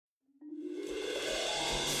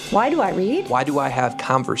Why do I read? Why do I have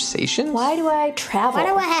conversations? Why do I travel? Why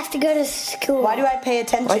do I have to go to school? Why do I pay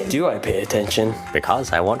attention? Why do I pay attention?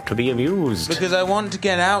 Because I want to be amused. Because I want to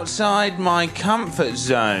get outside my comfort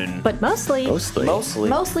zone. But mostly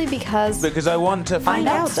because I want to find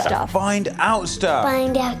out stuff. Find out stuff.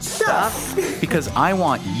 Find out stuff. Because I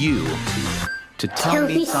want you to tell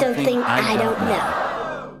me something I don't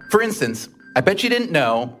know. For instance, I bet you didn't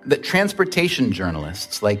know that transportation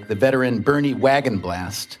journalists like the veteran Bernie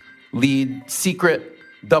Wagenblast lead secret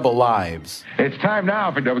double lives. It's time now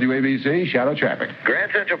for WABC Shadow Traffic.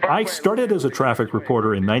 I started as a traffic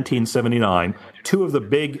reporter in 1979. Two of the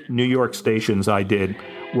big New York stations I did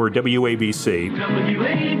were WABC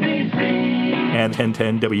and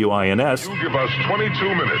 1010 WINS. You give us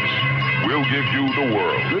 22 minutes. We'll give you the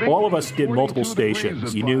world. All of us did multiple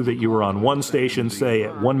stations. You knew that you were on one station, say,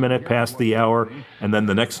 at 1 minute past the hour, and then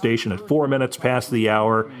the next station at 4 minutes past the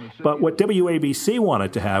hour. But what WABC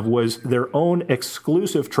wanted to have was their own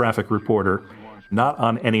exclusive traffic reporter, not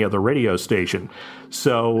on any other radio station.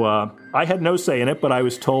 So I had no say in it, but I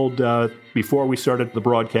was told before we started the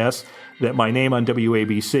broadcast that my name on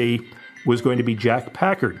WABC was going to be Jack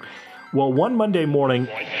Packard. Well, one Monday morning,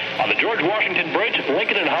 on the George Washington Bridge,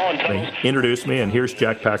 Lincoln and Holland tunnels, they introduced me, and here's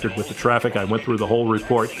Jack Packard with the traffic. I went through the whole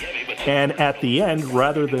report, and at the end,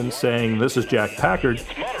 rather than saying, "This is Jack Packard,"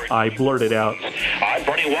 I blurted out, I'm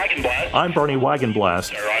Bernie Wagenblast. I'm Bernie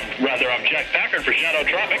Wagenblast. I'm Jack Packard for Shadow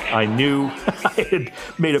Traffic. I knew I had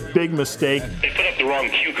made a big mistake. They put up the wrong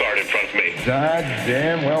cue card in front of me. God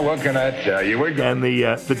damn, well, what can I tell you? We're going. And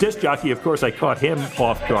the disc jockey, of course, I caught him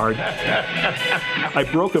off guard. I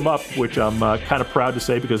broke him up, which I'm kind of proud to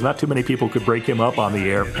say because not too many people could break him up on the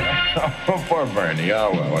air. Oh, poor Bernie.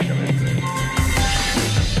 Oh, well, what can I say?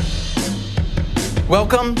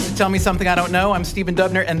 Welcome to Tell Me Something I Don't Know. I'm Stephen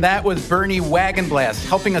Dubner, and that was Bernie Wagenblast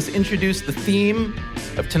helping us introduce the theme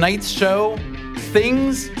of tonight's show,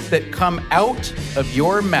 Things That Come Out of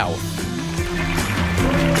Your Mouth.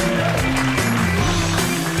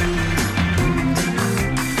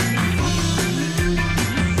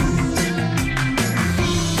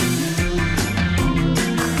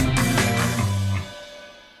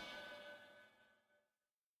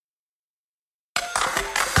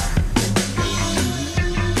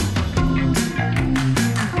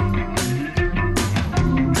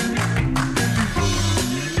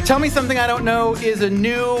 Tell Me Something I Don't Know is a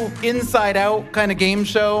new inside-out kind of game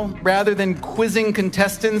show. Rather than quizzing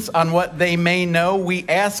contestants on what they may know, we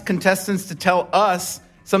ask contestants to tell us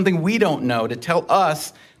something we don't know, to tell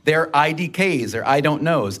us their IDKs, their I don't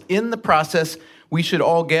knows. In the process, we should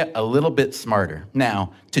all get a little bit smarter.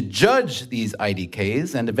 Now, to judge these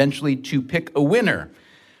IDKs and eventually to pick a winner,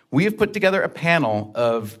 we have put together a panel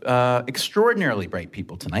of extraordinarily bright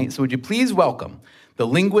people tonight. So would you please welcome the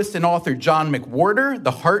linguist and author John McWhorter,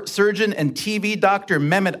 the heart surgeon and TV doctor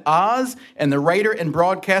Mehmet Oz, and the writer and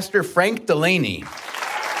broadcaster Frank Delaney.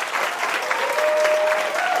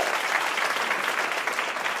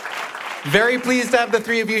 Very pleased to have the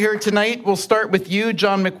three of you here tonight. We'll start with you,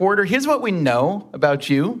 John McWhorter. Here's what we know about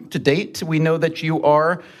you to date. We know that you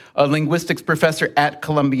are a linguistics professor at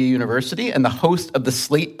Columbia University and the host of the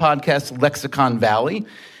Slate podcast Lexicon Valley.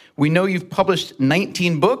 We know you've published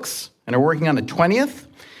 19 books and are working on a 20th.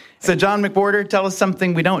 So, John McWhorter, tell us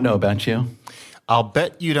something we don't know about you. I'll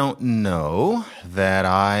bet you don't know that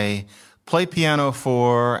I play piano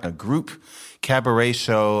for a group cabaret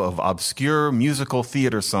show of obscure musical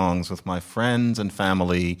theater songs with my friends and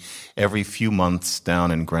family every few months down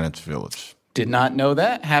in Greenwich Village. Did not know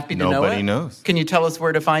that. Happy to know it. Nobody knows. Can you tell us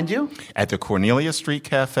where to find you? At the Cornelia Street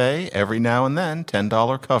Cafe, every now and then,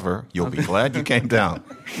 $10 cover. You'll be glad you came down.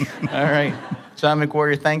 All right. John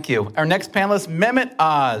McWhorter, thank you. Our next panelist, Mehmet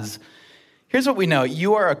Oz. Here's what we know.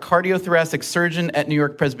 You are a cardiothoracic surgeon at New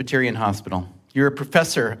York Presbyterian Hospital. You're a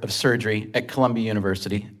professor of surgery at Columbia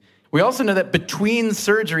University. We also know that between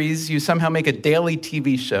surgeries, you somehow make a daily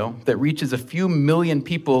TV show that reaches a few million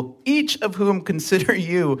people, each of whom consider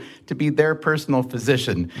you to be their personal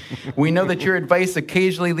physician. We know that your advice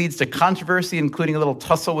occasionally leads to controversy, including a little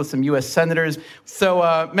tussle with some U.S. senators. So,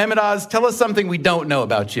 Mehmet Oz, tell us something we don't know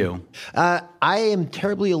about you. I am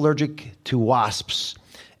terribly allergic to wasps,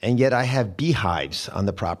 and yet I have beehives on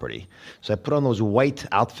the property. So I put on those white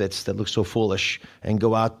outfits that look so foolish and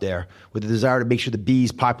go out there with the desire to make sure the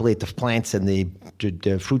bees populate the plants and the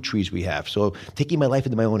fruit trees we have. So taking my life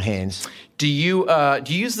into my own hands. Do you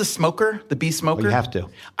use the smoker, the bee smoker? Oh, you have to.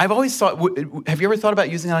 I've always thought, have you ever thought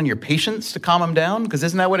about using it on your patients to calm them down? Because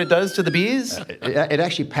isn't that what it does to the bees? It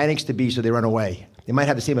actually panics the bees so they run away. It might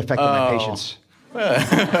have the same effect on my patients.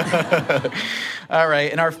 All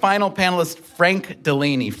right, and our final panelist, Frank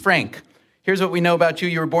Delaney. Frank, Here's what we know about you.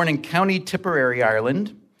 You were born in County Tipperary,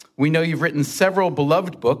 Ireland. We know you've written several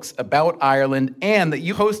beloved books about Ireland and that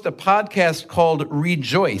you host a podcast called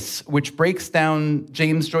Rejoice, which breaks down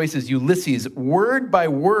James Joyce's Ulysses word by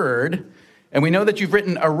word. And we know that you've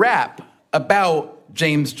written a rap about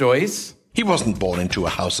James Joyce. He wasn't born into a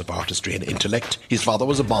house of artistry and intellect. His father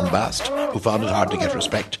was a bombast who found it hard to get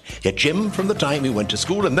respect. Yet Jim, from the time he went to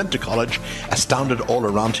school and then to college, astounded all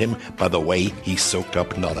around him by the way he soaked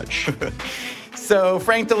up knowledge. So,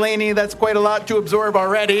 Frank Delaney, that's quite a lot to absorb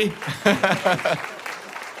already.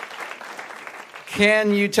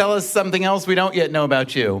 Can you tell us something else we don't yet know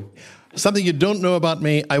about you? Something you don't know about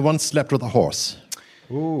me, I once slept with a horse.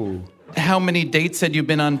 Ooh. How many dates had you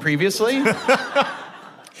been on previously?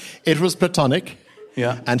 It was platonic.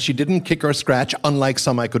 Yeah. And she didn't kick or scratch, unlike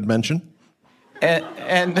some I could mention.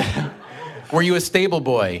 And were you a stable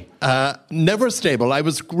boy? Never stable. I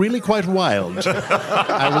was really quite wild.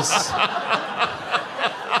 I was...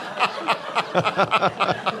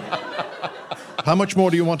 How much more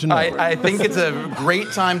do you want to know? I think it's a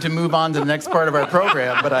great time to move on to the next part of our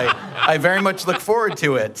program, but I very much look forward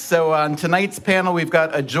to it. So on tonight's panel, we've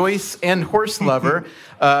got a Joyce and horse lover,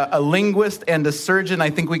 a linguist and a surgeon. I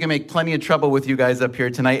think we can make plenty of trouble with you guys up here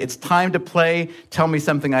tonight. It's time to play Tell Me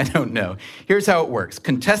Something I Don't Know. Here's how it works.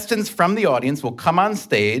 Contestants from the audience will come on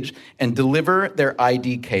stage and deliver their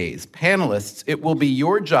IDKs. Panelists, it will be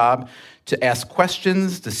your job to ask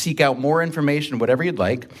questions, to seek out more information, whatever you'd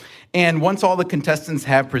like. And once all the contestants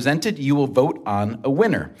have presented, you will vote on a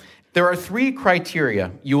winner. There are 3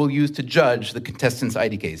 criteria you will use to judge the contestants'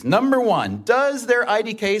 IDKs. Number 1, does their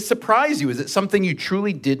IDK surprise you? Is it something you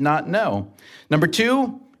truly did not know? Number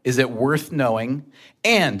 2, is it worth knowing?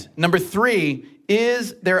 And number 3,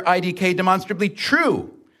 is their IDK demonstrably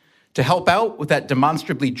true? To help out with that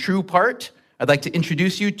demonstrably true part, I'd like to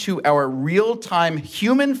introduce you to our real-time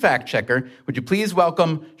human fact-checker. Would you please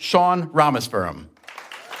welcome Sean Rameswaram.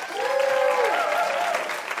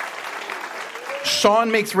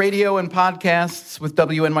 Sean makes radio and podcasts with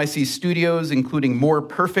WNYC Studios, including More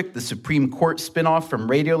Perfect, the Supreme Court spinoff from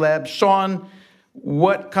Radiolab. Sean,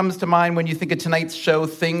 what comes to mind when you think of tonight's show,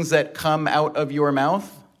 things that come out of your mouth?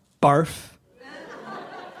 Barf.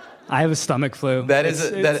 I have a stomach flu.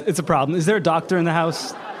 It's a problem. Is there a doctor in the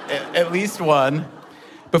house? At least one.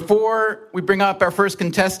 Before we bring up our first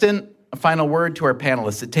contestant, a final word to our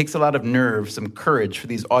panelists. It takes a lot of nerve, some courage for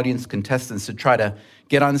these audience contestants to try to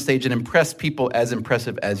get on stage and impress people as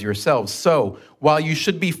impressive as yourselves. So, while you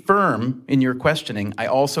should be firm in your questioning, I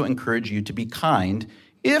also encourage you to be kind,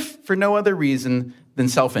 if for no other reason than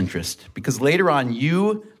self-interest. Because later on,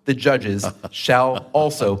 you, the judges, shall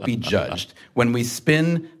also be judged when we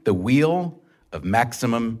spin the wheel of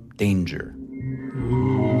maximum danger.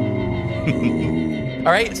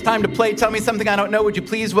 All right, it's time to play Tell Me Something I Don't Know. Would you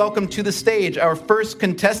please welcome to the stage our first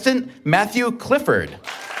contestant, Matthew Clifford.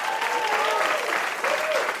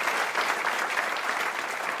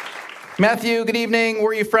 Matthew, good evening. Where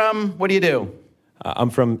are you from? What do you do? I'm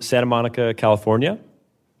from Santa Monica, California.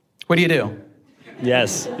 What do you do?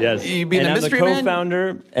 Yes. You be the mystery man? I'm the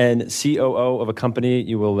co-founder and COO of a company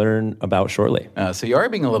you will learn about shortly. So you are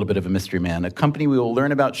being a little bit of a mystery man, a company we will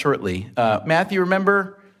learn about shortly. Matthew,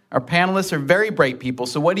 remember, our panelists are very bright people,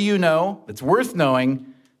 so what do you know that's worth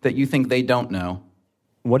knowing that you think they don't know?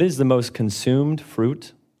 What is the most consumed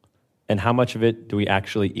fruit, and how much of it do we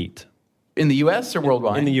actually eat? In the U.S. or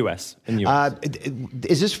worldwide? In the U.S.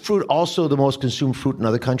 Is this fruit also the most consumed fruit in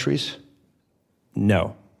other countries?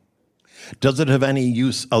 No. Does it have any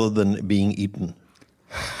use other than being eaten?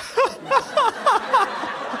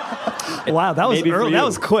 Wow, that was early. That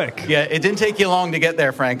was quick. Yeah, it didn't take you long to get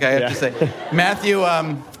there, Frank, I have to say. Matthew,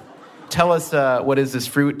 tell us what is this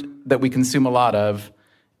fruit that we consume a lot of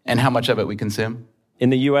and how much of it we consume? In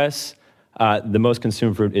the U.S., the most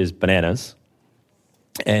consumed fruit is bananas.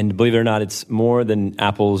 And believe it or not, it's more than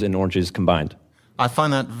apples and oranges combined. I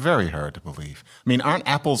find that very hard to believe. I mean, aren't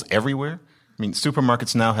apples everywhere? I mean,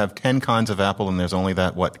 supermarkets now have 10 kinds of apple, and there's only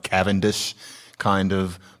that, Cavendish kind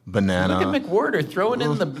of banana. Look at McWhorter throwing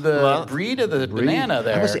in the breed of the banana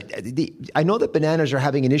there. I know that bananas are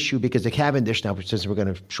having an issue because the Cavendish, now since we're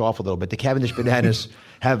going to show off a little bit, the Cavendish bananas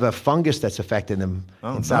have a fungus that's affecting them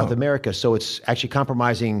in South America. So it's actually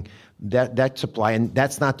compromising that supply, and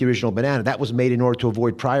that's not the original banana. That was made in order to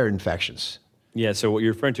avoid prior infections. Yeah, so what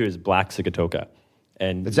you're referring to is black sigatoka.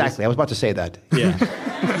 And exactly, I was about to say that. Yeah.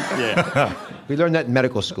 Yeah. We learned that in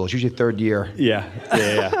medical school. It's usually third year.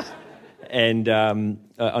 Yeah. And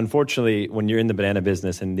unfortunately, when you're in the banana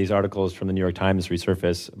business and these articles from the New York Times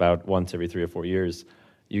resurface about once every 3 or 4 years,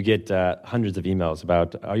 you get hundreds of emails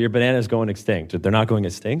about, are your bananas going extinct? They're not going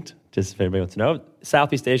extinct, just if anybody wants to know.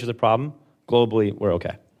 Southeast Asia is a problem. globally, we're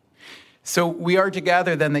okay. So we are to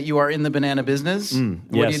gather then that you are in the banana business.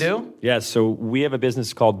 What do you do? Yes, so we have a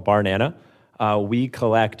business called Barnana. We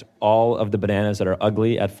collect all of the bananas that are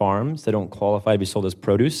ugly at farms that don't qualify to be sold as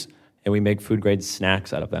produce, and we make food-grade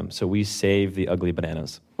snacks out of them. So we save the ugly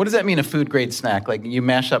bananas. What does that mean, a food-grade snack? Like you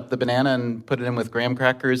mash up the banana and put it in with graham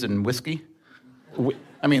crackers and whiskey?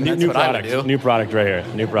 I mean, that's what I would do. New product right here.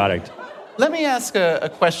 New product. Let me ask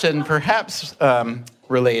a question, perhaps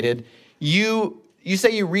related. You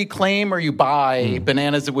say you reclaim or you buy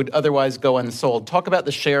bananas that would otherwise go unsold. Talk about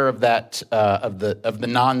the share of that of the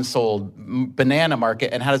non-sold banana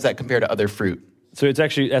market, and how does that compare to other fruit? So it's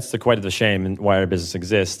actually, that's quite of the shame, and why our business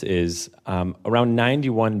exists is around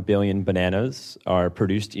 91 billion bananas are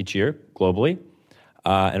produced each year globally,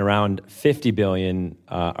 and around 50 billion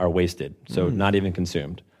are wasted, so not even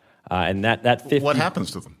consumed. And that 50... What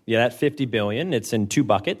happens to them? Yeah, that 50 billion, it's in two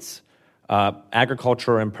buckets.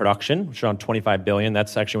 Agriculture and production, which is around 25 billion.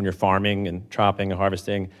 That's actually when you're farming and chopping and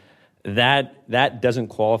harvesting. That doesn't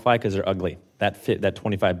qualify because they're ugly. That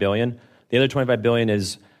 25 billion. The other 25 billion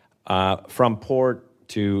is from port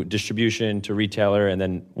to distribution to retailer, and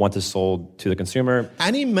then once it's sold to the consumer.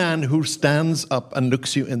 Any man who stands up and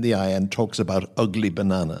looks you in the eye and talks about ugly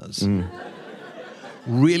bananas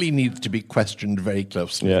really needs to be questioned very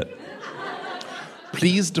closely. Yeah.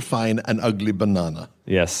 Please define an ugly banana.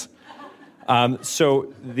 Yes.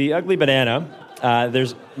 So the ugly banana,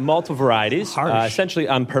 there's multiple varieties. Essentially,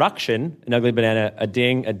 on production, an ugly banana, a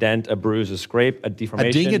ding, a dent, a bruise, a scrape, a deformation.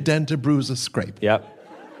 A ding, a dent, a bruise, a scrape. Yep.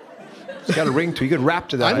 It's got a ring to it. You could rap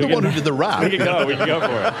to that. I'm the one who did the rap. We can go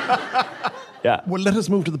for it. Yeah. Well, let us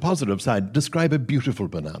move to the positive side. Describe a beautiful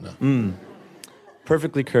banana.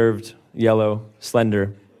 Perfectly curved, yellow,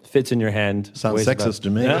 slender, fits in your hand. Sounds sexist to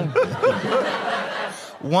me. Yeah?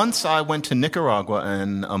 Once I went to Nicaragua,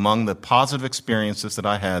 and among the positive experiences that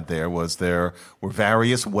I had there were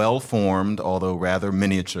various well-formed, although rather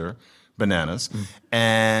miniature, bananas.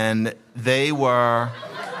 And they were...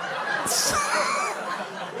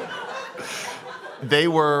 they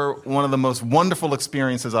were one of the most wonderful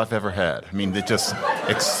experiences I've ever had. I mean, they just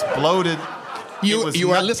exploded.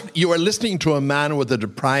 You are listening to a man with a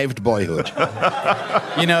deprived boyhood.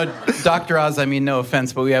 You know, Dr. Oz, I mean, no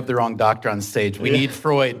offense, but we have the wrong doctor on stage. We need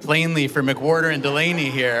Freud, plainly, for McWhorter and Delaney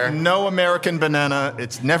here. No American banana.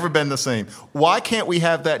 It's never been the same. Why can't we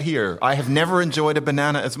have that here? I have never enjoyed a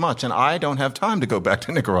banana as much, and I don't have time to go back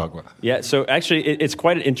to Nicaragua. Yeah, so actually, it's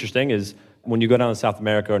quite interesting is when you go down to South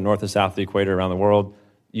America or north or south of the equator around the world,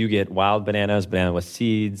 you get wild bananas, banana with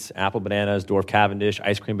seeds, apple bananas, dwarf Cavendish,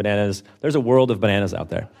 ice cream bananas. There's a world of bananas out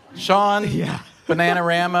there. Sean,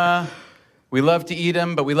 Bananarama, we love to eat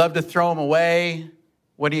them, but we love to throw them away.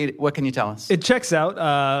 What can you tell us? It checks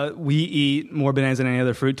out. We eat more bananas than any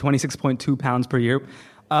other fruit, 26.2 pounds per year.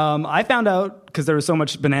 I found out, because there was so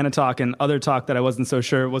much banana talk and other talk that I wasn't so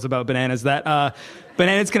sure was about bananas, that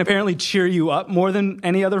bananas can apparently cheer you up more than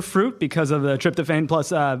any other fruit because of the tryptophan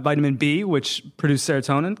plus vitamin B, which produce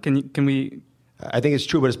serotonin. Can we... I think it's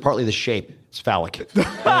true, but it's partly the shape. It's phallic.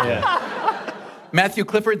 Matthew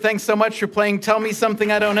Clifford, thanks so much for playing Tell Me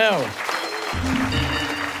Something I Don't Know.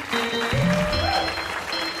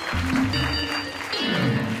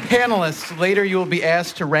 Panelists, later you will be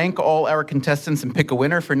asked to rank all our contestants and pick a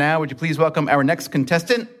winner. For now, would you please welcome our next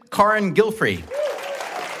contestant, Karin Gilfrey.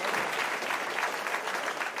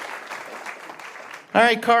 All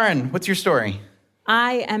right, Karin, what's your story?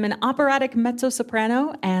 I am an operatic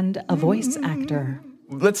mezzo-soprano and a voice actor.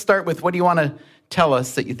 Let's start with, what do you want to tell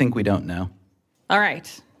us that you think we don't know? All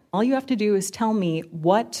right. All you have to do is tell me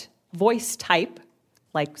what voice type,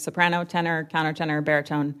 like soprano, tenor, countertenor,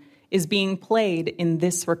 baritone, is being played in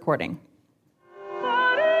this recording.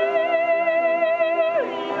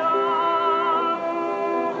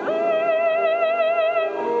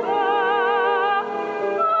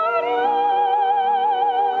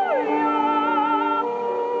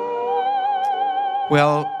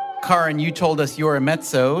 Well, Karin, you told us you're a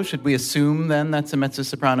mezzo. Should we assume then that's a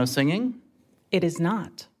mezzo-soprano singing? It is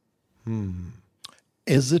not.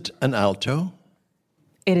 Is it an alto?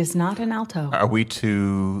 It is not an alto. Are we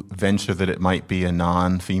to venture that it might be a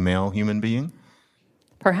non-female human being?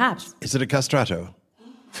 Perhaps. Is it a castrato?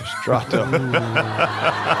 Castrato.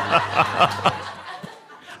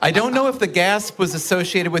 I don't know if the gasp was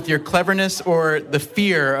associated with your cleverness or the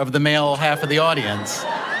fear of the male half of the audience.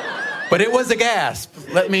 But it was a gasp.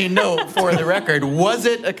 Let me note for the record. Was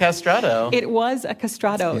it a castrato? It was a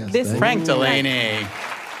castrato. Frank Delaney.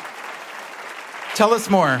 Tell us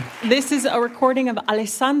more. This is a recording of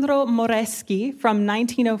Alessandro Moreschi from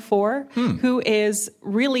 1904, who is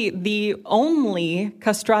really the only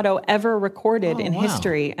castrato ever recorded in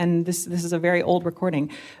history. And this is a very old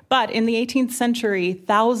recording. But in the 18th century,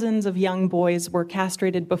 thousands of young boys were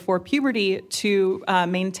castrated before puberty to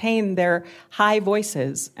maintain their high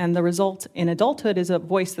voices. And the result in adulthood is a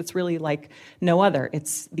voice that's really like no other.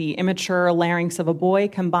 It's the immature larynx of a boy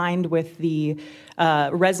combined with the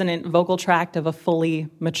resonant vocal tract of a fully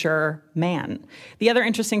mature man. The other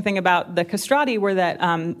interesting thing about the castrati were that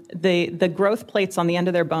the growth plates on the end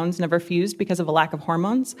of their bones never fused because of a lack of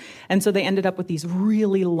hormones. And so they ended up with these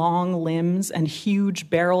really long limbs and huge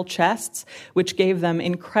barrel chests, which gave them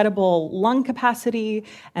incredible lung capacity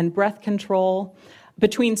and breath control.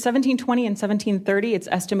 Between 1720 and 1730, it's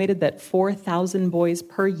estimated that 4,000 boys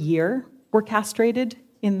per year were castrated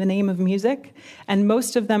in the name of music, and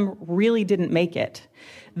most of them really didn't make it.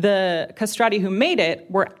 The castrati who made it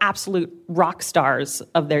were absolute rock stars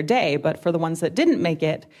of their day, but for the ones that didn't make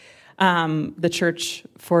it, the church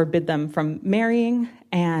forbid them from marrying,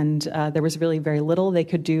 and there was really very little they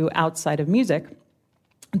could do outside of music.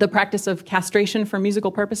 The practice of castration for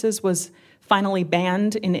musical purposes was finally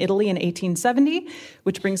banned in Italy in 1870,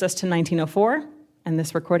 which brings us to 1904, and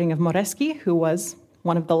this recording of Moreschi, who was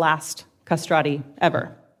one of the last castrati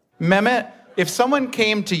ever. Mehmet, if someone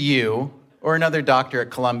came to you or another doctor at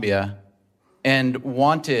Columbia and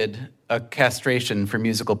wanted a castration for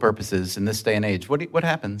musical purposes in this day and age, what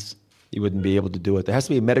happens? You wouldn't be able to do it. There has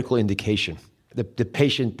to be a medical indication. The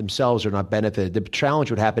patient themselves are not benefited. The challenge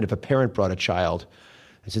would happen if a parent brought a child.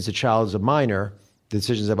 And since the child is a minor, the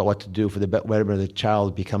decisions about what to do for whatever the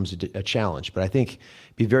child becomes a challenge. But I think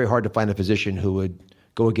it'd be very hard to find a physician who would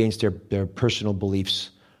go against their personal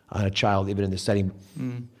beliefs on a child, even in the setting.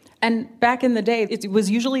 And back in the day, it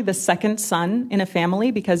was usually the second son in a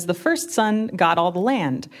family because the first son got all the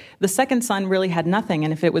land. The second son really had nothing.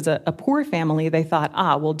 And if it was a poor family, they thought,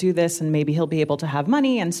 we'll do this and maybe he'll be able to have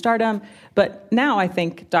money and stardom. But now I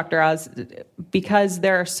think, Dr. Oz, because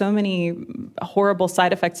there are so many horrible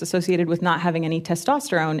side effects associated with not having any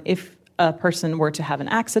testosterone, if a person were to have an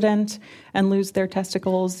accident and lose their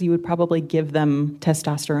testicles, you would probably give them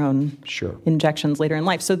testosterone injections later in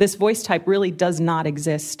life. So this voice type really does not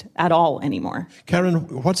exist at all anymore. Karen,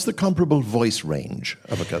 what's the comparable voice range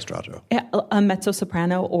of a castrato? A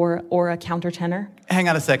mezzo-soprano or a countertenor. Hang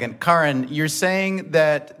on a second. Karen, you're saying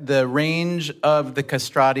that the range of the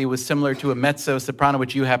castrati was similar to a mezzo-soprano,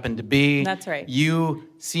 which you happen to be. That's right. You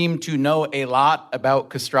seem to know a lot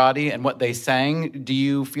about castrati and what they sang. Do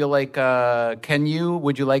you feel like,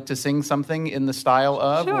 would you like to sing something in the style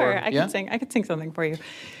of? Sure, I could sing something for you.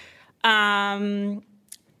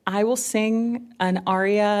 I will sing an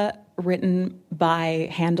aria written by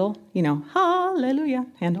Handel, Hallelujah,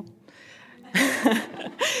 Handel.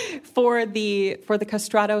 for the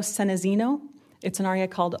castrato Senesino, it's an aria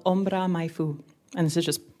called Ombra mai fu, and this is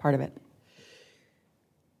just part of it.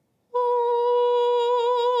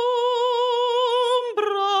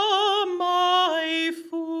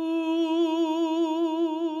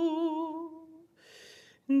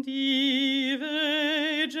 Di vegetabile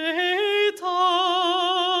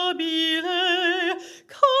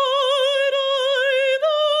carae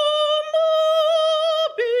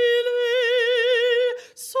mobile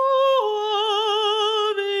soave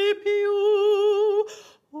più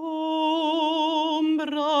ombra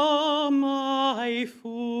mai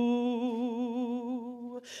fu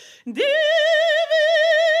di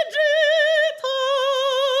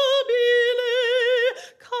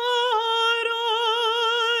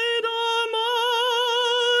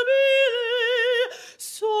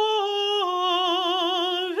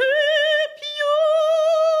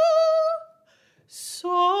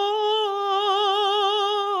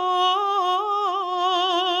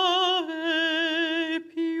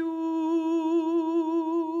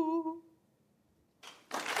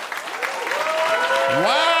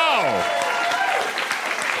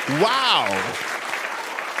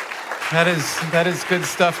That is good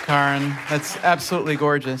stuff, Karen. That's absolutely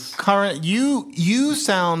gorgeous. Karen, you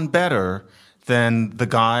sound better than the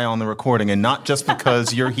guy on the recording, and not just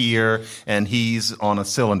because you're here and he's on a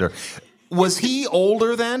cylinder. Was he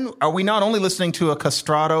older then? Are we not only listening to a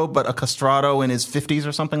castrato, but a castrato in his 50s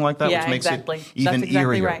or something like that? Yeah, which makes exactly. it even That's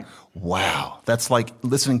exactly eerier. Right. Wow, that's like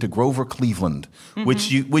listening to Grover Cleveland,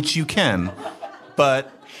 which you can.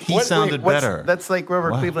 but he sounded better. That's like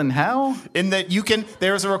Grover Cleveland how? In that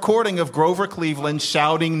there's a recording of Grover Cleveland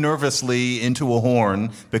shouting nervously into a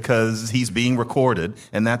horn because he's being recorded,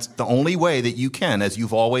 and that's the only way that you can, as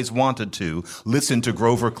you've always wanted to, listen to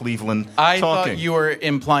Grover Cleveland talking. I thought you were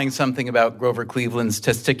implying something about Grover Cleveland's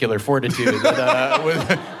testicular fortitude that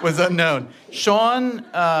was unknown. Sean,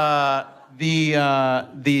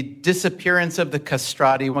 the disappearance of the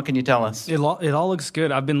castrati, what can you tell us? It all looks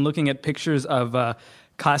good. I've been looking at pictures of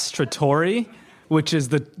castratori, which is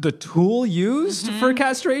the tool used for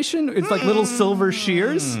castration. It's like little silver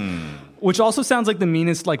shears, which also sounds like the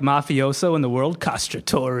meanest like mafioso in the world.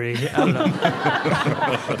 Castratori. I don't know.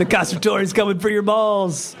 The castratori's coming for your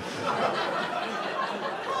balls.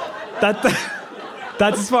 That's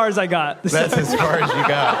as far as I got. That's as far as you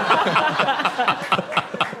got.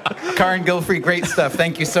 Karin Gilfrey, great stuff.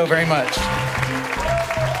 Thank you so very much.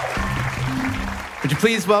 Would you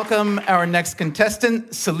please welcome our next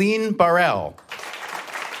contestant, Celine Barrel.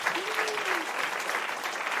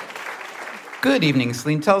 Good evening,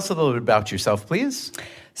 Celine. Tell us a little bit about yourself, please.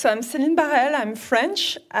 So I'm Céline Barrel, I'm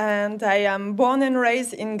French, and I am born and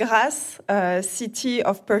raised in Grasse, a city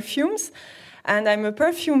of perfumes. And I'm a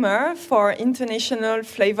perfumer for International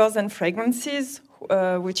Flavors and Fragrances,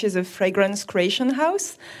 which is a fragrance creation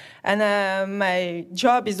house. And my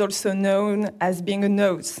job is also known as being a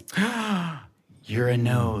nose. You're a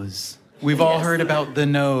nose. We've all heard about the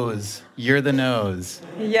nose. You're the nose.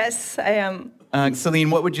 Yes, I am.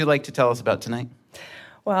 Celine, what would you like to tell us about tonight?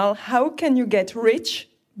 Well, how can you get rich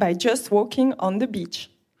by just walking on the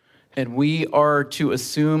beach? And we are to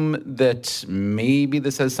assume that maybe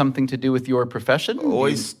this has something to do with your profession?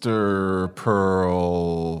 Oyster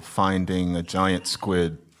pearl finding a giant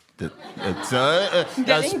squid. It's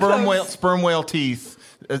sperm whale teeth.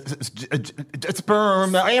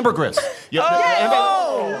 Sperm ambergris. Yes.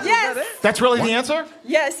 That's really the answer?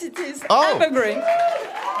 Yes, it is. Ambergris.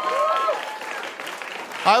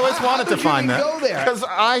 I always wanted to find that go there? because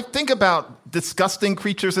I think about disgusting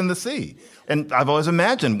creatures in the sea. And I've always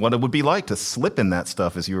imagined what it would be like to slip in that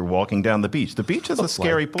stuff as you were walking down the beach. The beach is a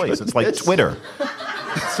scary place. It's like Twitter.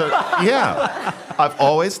 So, yeah, I've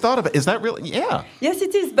always thought of it. Is that really? Yeah. Yes,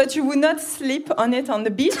 it is, but you would not sleep on it on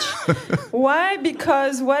the beach. Why?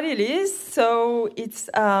 Because what it is, so it's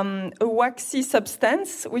a waxy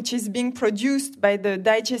substance which is being produced by the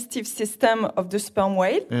digestive system of the sperm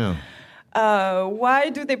whale. Yeah. Why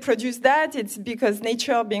do they produce that? It's because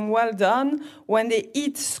nature being well done, when they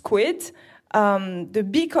eat squid, the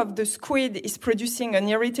beak of the squid is producing an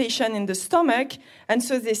irritation in the stomach, and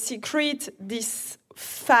so they secrete this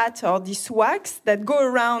fat or this wax that go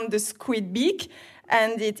around the squid beak,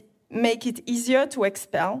 and it make it easier to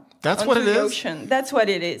expel. That's what it is? Ocean. That's what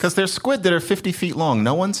it is. Because there's squid that are 50 feet long.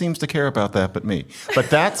 No one seems to care about that but me. But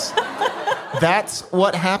that's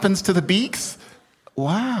what happens to the beaks?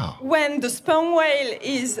 Wow. When the sperm whale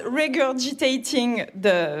is regurgitating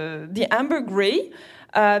the ambergris,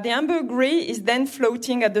 the ambergris is then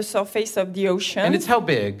floating at the surface of the ocean. And it's how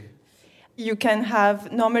big? You can have,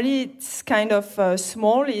 normally it's kind of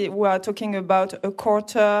small. We are talking about a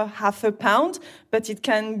quarter, half a pound, but it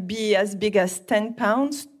can be as big as 10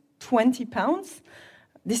 pounds, 20 pounds.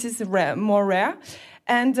 This is more rare.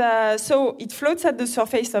 And so it floats at the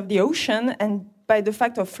surface of the ocean, and by the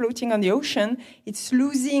fact of floating on the ocean, it's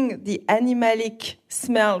losing the animalic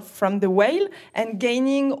smell from the whale and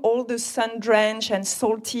gaining all the sun-drenched and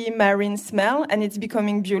salty marine smell, and it's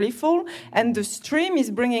becoming beautiful. And the stream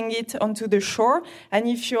is bringing it onto the shore. And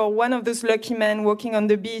if you're one of those lucky men walking on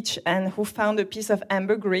the beach and who found a piece of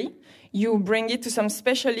ambergris, you bring it to some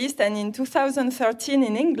specialist. And in 2013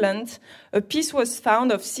 in England, a piece was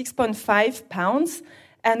found of 6.5 pounds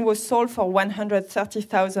and was sold for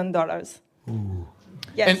 $130,000. Ooh.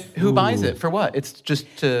 Yes. And who buys it? For what? It's just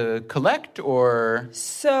to collect, or?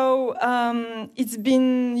 So it's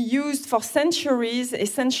been used for centuries,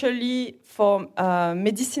 essentially for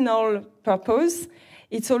medicinal purpose.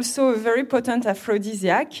 It's also a very potent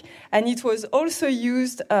aphrodisiac, and it was also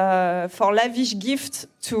used for lavish gifts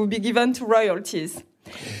to be given to royalties.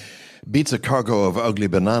 Beats a cargo of ugly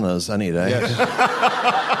bananas any day. Yes.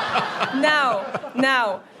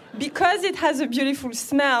 Now, because it has a beautiful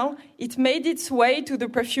smell, it made its way to the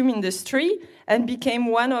perfume industry and became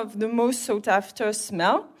one of the most sought-after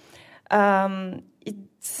smell. It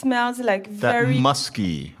smells like very... That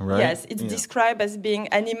musky, right? Yes, it's described as being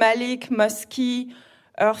animalic, musky,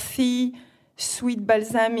 earthy, sweet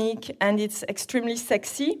balsamic, and it's extremely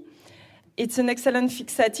sexy. It's an excellent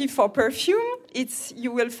fixative for perfume.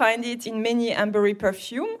 You will find it in many ambery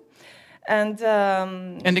perfume. And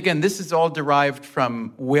again, this is all derived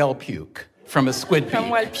from whale puke. From a squid From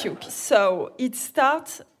pee. whale puke. So it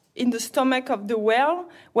starts in the stomach of the whale.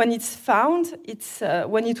 When it's found,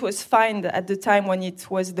 when it was found at the time when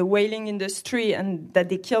it was the whaling industry and that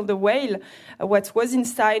they killed the whale, what was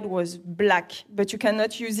inside was black, but you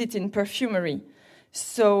cannot use it in perfumery.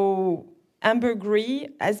 So ambergris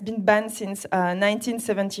has been banned since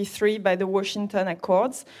 1973 by the Washington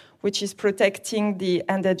Accords, which is protecting the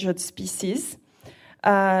endangered species.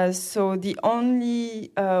 So the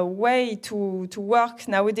only way to work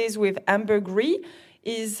nowadays with ambergris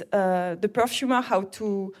is the perfumer how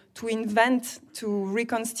to invent, to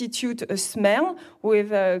reconstitute a smell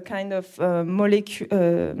with a kind of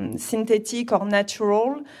synthetic or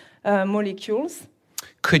natural molecules.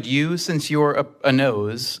 Could you, since you're a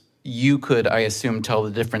nose, you could, I assume, tell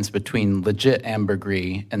the difference between legit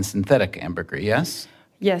ambergris and synthetic ambergris, yes?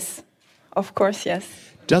 Yes, of course, yes.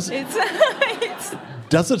 Does It's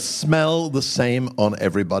it smell the same on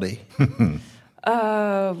everybody?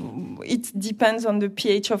 It depends on the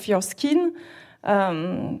pH of your skin.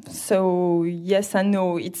 So yes and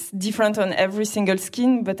no. It's different on every single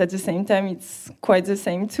skin, but at the same time, it's quite the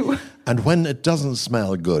same too. And when it doesn't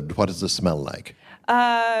smell good, what does the smell like?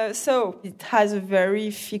 So it has a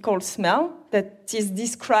very fecal smell that is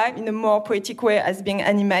described in a more poetic way as being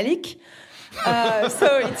animalic.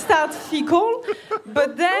 So it starts fecal,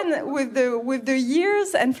 but then with the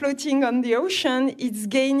years and floating on the ocean, it's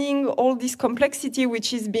gaining all this complexity,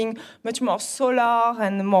 which is being much more solar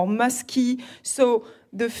and more musky. So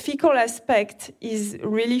the fecal aspect is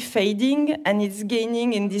really fading, and it's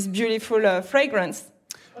gaining in this beautiful fragrance.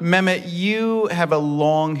 Mehmet, you have a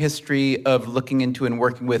long history of looking into and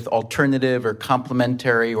working with alternative or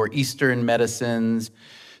complementary or Eastern medicines.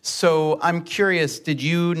 So I'm curious, did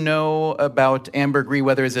you know about ambergris,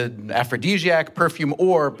 whether as an aphrodisiac, perfume,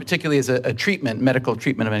 or particularly as a treatment, medical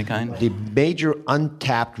treatment of any kind? The major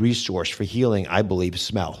untapped resource for healing, I believe, is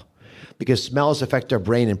smell. Because smells affect our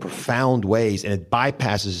brain in profound ways, and it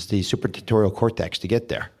bypasses the supratentorial cortex to get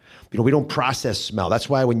there. We don't process smell. That's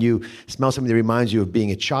why when you smell something that reminds you of being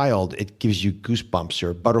a child, it gives you goosebumps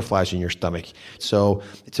or butterflies in your stomach. So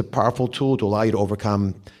it's a powerful tool to allow you to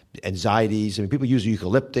overcome anxieties. I mean, people use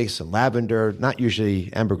eucalyptus and lavender, not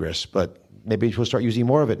usually ambergris, but maybe we'll start using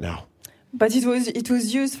more of it now. But it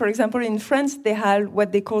was used, for example, in France, they had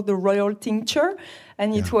what they call the royal tincture,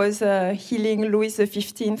 and it was healing Louis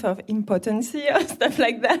XV of impotency or stuff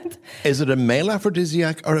like that. Is it a male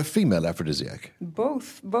aphrodisiac or a female aphrodisiac?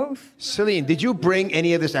 Both. Celine, did you bring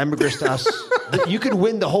any of this ambergris to us? You could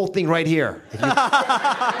win the whole thing right here.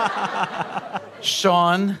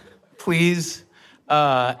 Sean, please.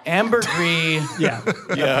 Ambergris. Yeah.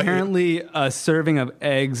 Apparently, a serving of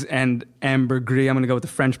eggs and ambergris, I'm going to go with the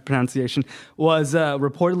French pronunciation, was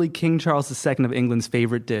reportedly King Charles II of England's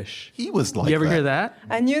favorite dish. He was like that. You ever hear that?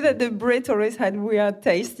 I knew that the Brit always had weird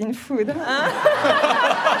taste in food.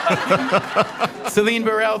 Celine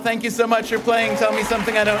Burrell, thank you so much for playing Tell Me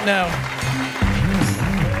Something I Don't Know.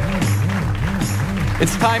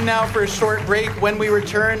 It's time now for a short break. When we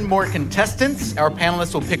return, more contestants. Our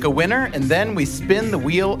panelists will pick a winner, and then we spin the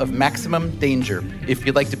wheel of maximum danger. If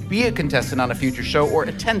you'd like to be a contestant on a future show or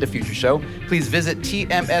attend a future show, please visit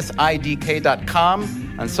tmsidk.com.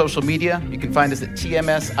 On social media, you can find us at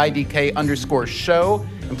tmsidk_show.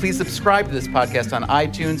 And please subscribe to this podcast on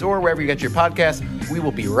iTunes or wherever you get your podcasts. We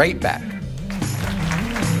will be right back.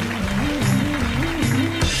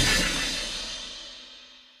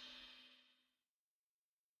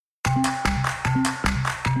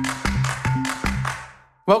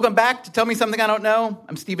 Welcome back to Tell Me Something I Don't Know.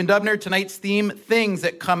 I'm Stephen Dubner. Tonight's theme, things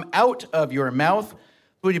that come out of your mouth.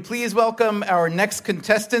 Would you please welcome our next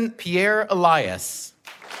contestant, Pierre Elias.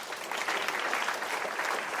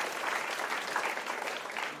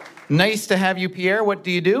 Nice to have you, Pierre. What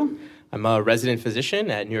do you do? I'm a resident physician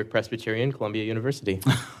at New York Presbyterian, Columbia University.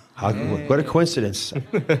 What a coincidence.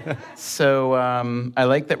 So I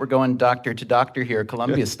like that we're going doctor to doctor here,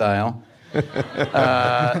 Columbia style.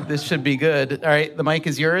 This should be good. All right, the mic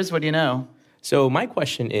is yours. What do you know? So my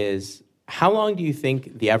question is, how long do you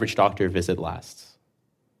think the average doctor visit lasts?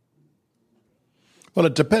 Well,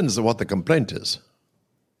 it depends on what the complaint is.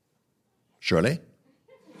 Surely?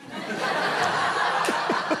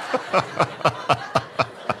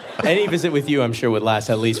 Any visit with you, I'm sure, would last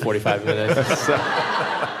at least 45 minutes.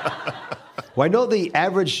 Well, I know the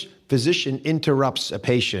average physician interrupts a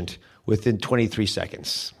patient within 23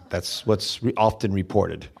 seconds. That's what's often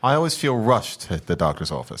reported. I always feel rushed at the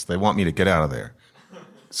doctor's office. They want me to get out of there,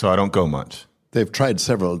 so I don't go much. They've tried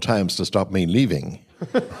several times to stop me leaving.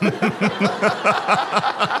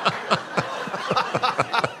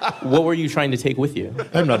 What were you trying to take with you?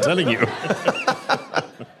 I'm not telling you.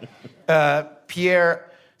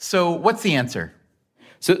 Pierre, so what's the answer?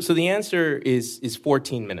 So the answer is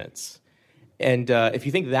 14 minutes. And if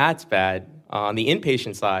you think that's bad, on the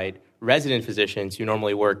inpatient side, resident physicians who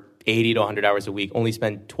normally work 80 to 100 hours a week only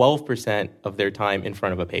spend 12% of their time in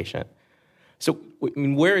front of a patient. So I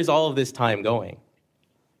mean, where is all of this time going?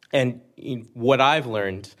 And what I've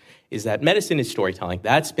learned is that medicine is storytelling.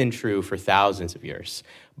 That's been true for thousands of years.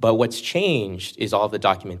 But what's changed is all the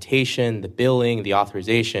documentation, the billing, the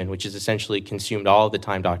authorization, which has essentially consumed all of the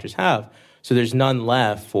time doctors have. So there's none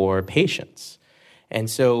left for patients. And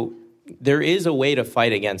so there is a way to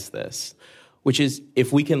fight against this, which is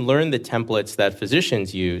if we can learn the templates that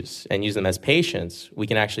physicians use and use them as patients, we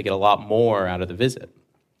can actually get a lot more out of the visit.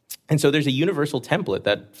 And so there's a universal template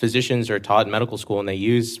that physicians are taught in medical school and they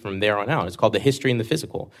use from there on out. It's called the History and the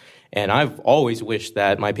Physical. And I've always wished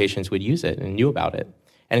that my patients would use it and knew about it.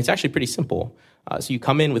 And it's actually pretty simple. So you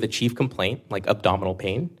come in with a chief complaint, like abdominal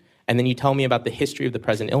pain, and then you tell me about the history of the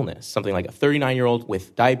present illness. Something like a 39-year-old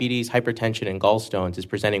with diabetes, hypertension, and gallstones is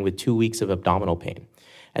presenting with 2 weeks of abdominal pain.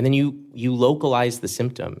 And then you localize the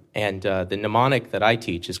symptom. And the mnemonic that I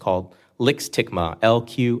teach is called LQSTCMA,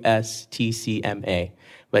 LQSTCMA.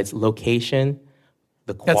 But it's location,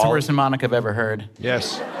 the quality. That's the worst mnemonic I've ever heard.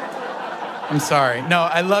 Yes. I'm sorry. No,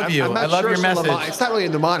 I love you. I love your message. It's not really a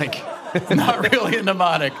mnemonic. It's not really a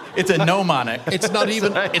mnemonic. It's a no-monic. It's not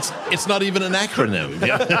even an acronym.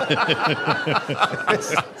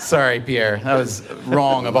 Sorry, Pierre. That was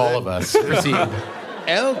wrong of all of us. Proceed.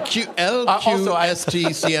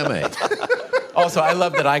 LQSTCMA. Also, I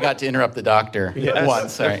love that I got to interrupt the doctor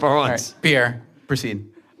once. Sorry. For once. Right. Pierre, proceed.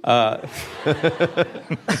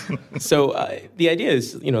 So the idea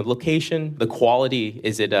is, location, the quality.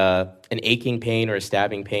 Is it an aching pain or a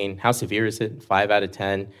stabbing pain? How severe is it? 5 out of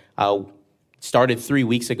 10. Started 3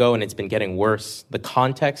 weeks ago and it's been getting worse. The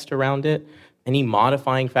context around it, any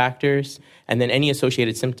modifying factors, and then any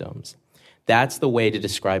associated symptoms. That's the way to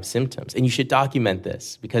describe symptoms. And you should document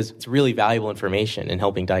this because it's really valuable information in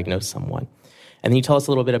helping diagnose someone. And then you tell us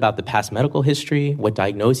a little bit about the past medical history, what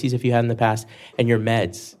diagnoses have you had in the past, and your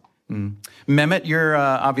meds. Mehmet, you're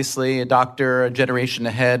obviously a doctor, a generation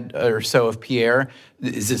ahead or so of Pierre.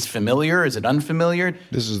 Is this familiar? Is it unfamiliar?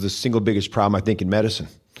 This is the single biggest problem, I think, in medicine.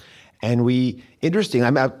 And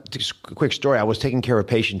just a quick story. I was taking care of a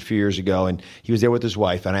patient a few years ago, and he was there with his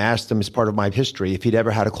wife, and I asked him as part of my history if he'd ever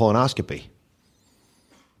had a colonoscopy.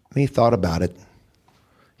 And he thought about it.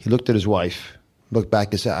 He looked at his wife, looked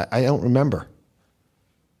back and said, I don't remember.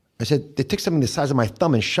 I said, they took something the size of my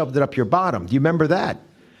thumb and shoved it up your bottom. Do you remember that?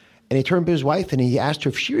 And he turned to his wife and he asked her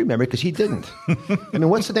if she remembered because he didn't. I mean,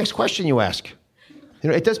 what's the next question you ask?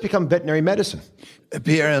 It does become veterinary medicine.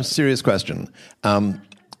 Pierre, a serious question.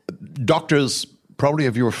 Doctors, probably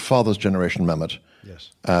of your father's generation, Mehmet,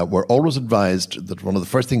 yes, were always advised that one of the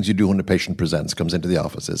first things you do when a patient comes into the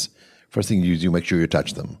office is, first thing you do, make sure you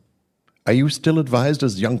touch them. Are you still advised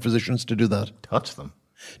as young physicians to do that? Touch them?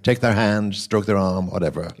 Take their hand, stroke their arm,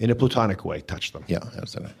 whatever. In a platonic way, touch them. Yeah,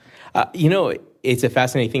 absolutely. It's a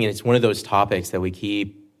fascinating thing, and it's one of those topics that we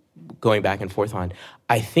keep going back and forth on.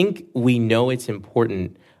 I think we know it's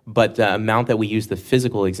important, but the amount that we use the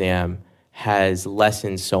physical exam has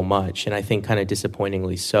lessened so much, and I think kind of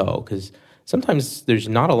disappointingly so, because sometimes there's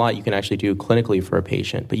not a lot you can actually do clinically for a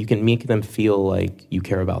patient, but you can make them feel like you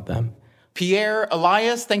care about them. Pierre,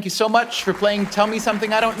 Elias, thank you so much for playing Tell Me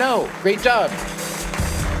Something I Don't Know. Great job.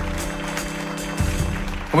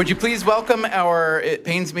 Would you please welcome it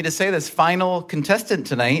pains me to say this, final contestant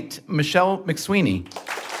tonight, Michelle McSweeney.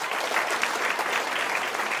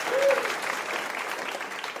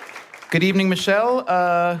 Good evening,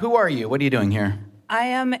 Michelle. Who are you? What are you doing here? I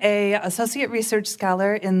am an associate research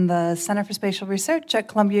scholar in the Center for Spatial Research at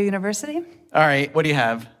Columbia University. All right, what do you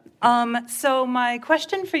have? So my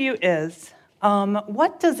question for you is,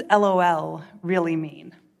 what does LOL really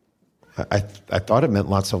mean? I thought it meant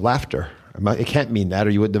lots of laughter. It can't mean that, or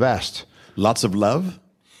you wouldn't have asked. Lots of love?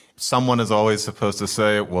 Someone is always supposed to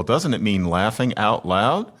say, well, doesn't it mean laughing out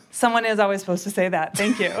loud? Someone is always supposed to say that.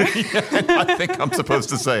 Thank you. I think I'm supposed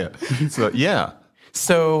to say it. So, yeah.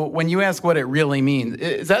 So when you ask what it really means,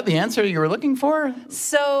 is that the answer you were looking for?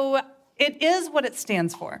 So it is what it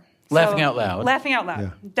stands for. Laughing out loud. Laughing out loud.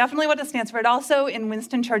 Yeah. Definitely what it stands for. It also, in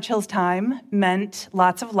Winston Churchill's time, meant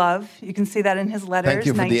lots of love. You can see that in his letters. Thank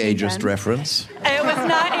you for the ageist reference. It was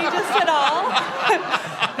not ageist at all.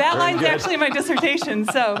 That line's actually my dissertation,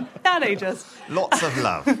 so not ageist. Lots of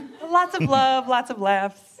love. Lots of love, lots of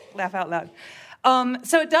laughs, laugh out loud.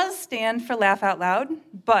 So it does stand for laugh out loud,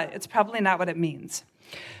 but it's probably not what it means.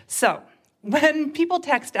 So when people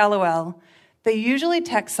text LOL, they usually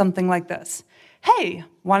text something like this. Hey,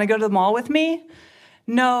 want to go to the mall with me?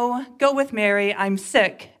 No, go with Mary, I'm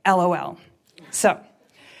sick, LOL. So,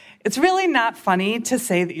 it's really not funny to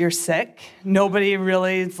say that you're sick. Nobody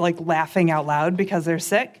really is like laughing out loud because they're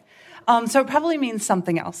sick. So it probably means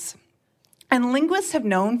something else. And linguists have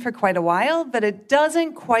known for quite a while that it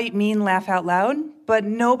doesn't quite mean laugh out loud, but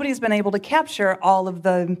nobody's been able to capture all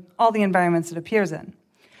the environments it appears in.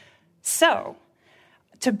 So,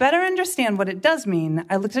 to better understand what it does mean,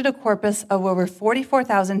 I looked at a corpus of over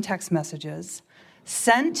 44,000 text messages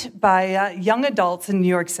sent by young adults in New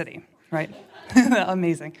York City, right?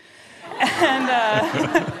 Amazing. And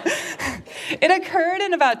it occurred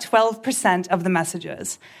in about 12% of the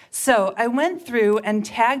messages. So I went through and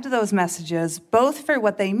tagged those messages both for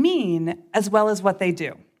what they mean as well as what they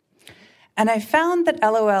do. And I found that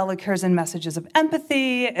LOL occurs in messages of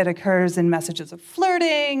empathy, it occurs in messages of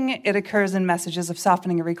flirting, it occurs in messages of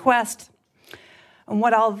softening a request. And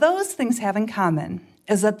what all those things have in common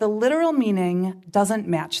is that the literal meaning doesn't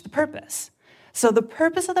match the purpose. So the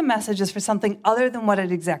purpose of the message is for something other than what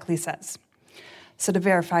it exactly says. So to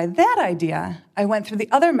verify that idea, I went through the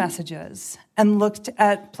other messages and looked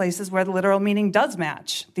at places where the literal meaning does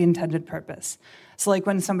match the intended purpose. So like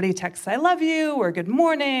when somebody texts, I love you, or good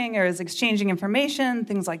morning, or is exchanging information,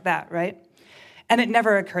 things like that, right? And it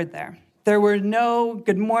never occurred there. There were no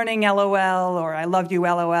good morning, LOL, or I love you,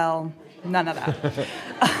 LOL, none of that.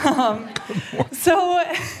 So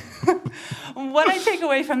what I take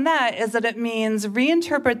away from that is that it means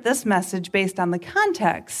reinterpret this message based on the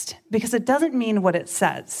context because it doesn't mean what it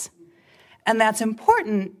says. And that's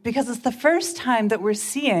important because it's the first time that we're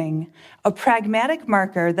seeing a pragmatic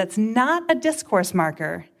marker that's not a discourse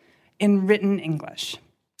marker in written English.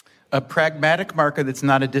 A pragmatic marker that's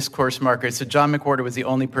not a discourse marker. So John McWhorter was the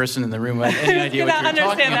only person in the room who had any idea what you were talking about.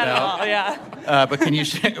 Understand that at all, yeah. But can you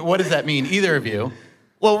what does that mean, either of you?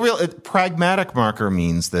 Well, pragmatic marker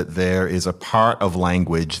means that there is a part of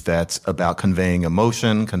language that's about conveying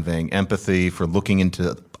emotion, conveying empathy, for looking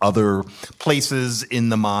into other places in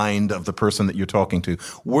the mind of the person that you're talking to.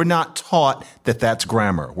 We're not taught that that's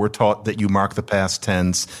grammar. We're taught that you mark the past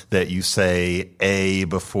tense, that you say a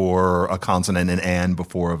before a consonant and an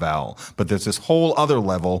before a vowel. But there's this whole other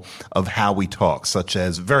level of how we talk, such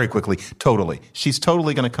as, very quickly, totally. She's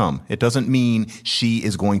totally going to come. It doesn't mean she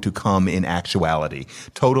is going to come in actuality.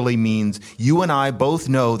 Totally means you and I both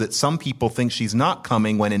know that some people think she's not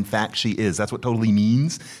coming when in fact she is. That's what totally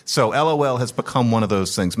means. So LOL has become one of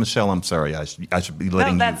those things. Michelle, I'm sorry. I should be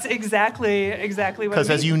letting you. No, that's exactly what it means. Because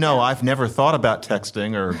as you know, I've never thought about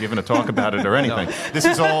texting or given a talk about it or anything. No. This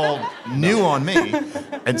is all new on me.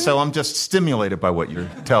 And so I'm just stimulated by what you're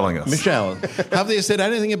telling us. Michelle, have they said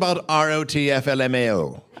anything about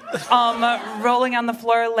ROTFLMAO? Rolling on the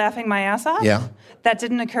floor, laughing my ass off? Yeah. That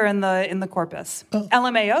didn't occur in the corpus. Oh.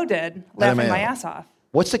 LMAO did, laughing my ass off.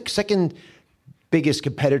 What's the second biggest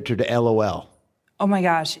competitor to LOL? Oh my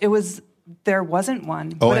gosh, there wasn't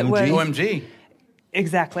one. OMG? But it was, OMG.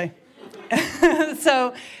 Exactly.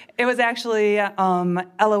 So it was actually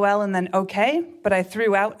LOL and then OK, but I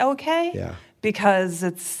threw out OK because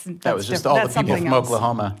that was just all the people from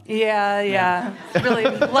Oklahoma. Yeah. Really,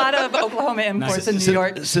 a lot of Oklahoma imports in New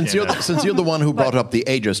York. Since you're the one who brought up the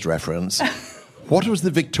ageist reference, what was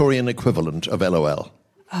the Victorian equivalent of LOL?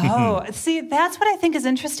 Oh, see, that's what I think is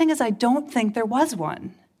interesting is I don't think there was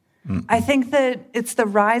one. I think that it's the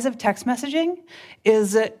rise of text messaging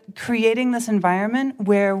is creating this environment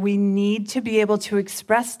where we need to be able to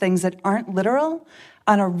express things that aren't literal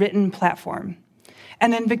on a written platform.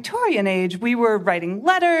 And in Victorian age, we were writing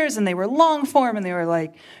letters and they were long form and they were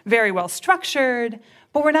like very well structured,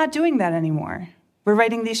 but we're not doing that anymore. We're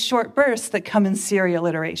writing these short bursts that come in serial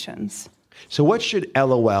iterations. So what should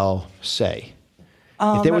LOL say?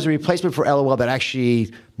 If there was a replacement for LOL that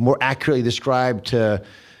actually more accurately described to,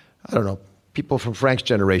 I don't know, people from Frank's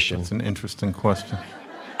generation. That's an interesting question.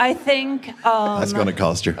 I think... That's going to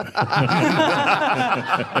cost you.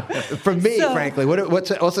 For me, frankly, what's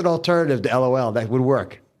an alternative to LOL that would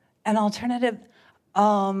work? An alternative...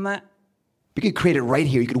 We could create it right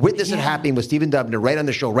here. You could witness it happening with Stephen Dubner right on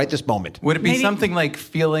the show, right this moment. Would it be something like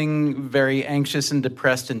feeling very anxious and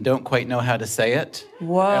depressed and don't quite know how to say it?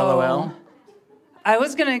 Whoa. LOL? I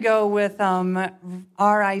was going to go with RITM,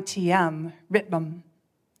 RITM.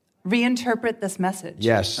 Reinterpret this message.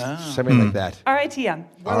 Yes, something like that. RITM.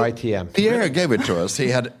 RITM. Pierre gave it to us. He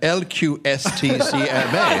had LQSTCMA.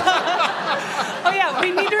 Oh, yeah,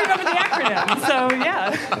 we need to remember the acronym, so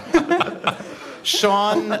yeah.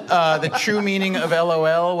 Sean, the true meaning of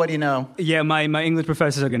LOL, what do you know? Yeah, my English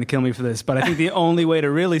professors are going to kill me for this, but I think the only way to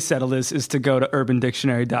really settle this is to go to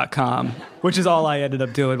urbandictionary.com, which is all I ended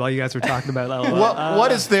up doing while you guys were talking about LOL.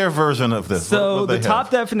 What is their version of this? So the top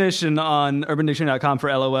definition on urbandictionary.com for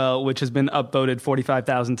LOL, which has been upvoted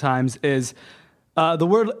 45,000 times, is the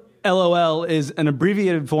word LOL is an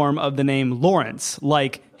abbreviated form of the name Lawrence,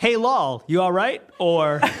 like, hey, lol, you all right?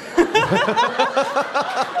 Or...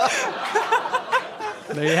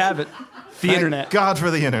 There you have it. Thank internet. God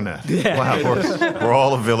for the internet. Yeah. Wow, we're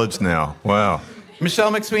all a village now. Wow.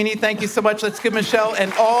 Michelle McSweeney, thank you so much. Let's give Michelle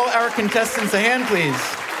and all our contestants a hand, please.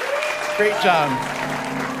 Great job.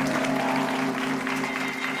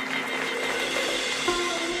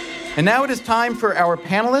 And now it is time for our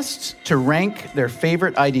panelists to rank their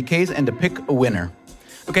favorite IDKs and to pick a winner.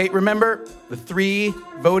 Okay, remember the 3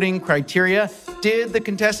 voting criteria. Did the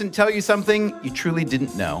contestant tell you something you truly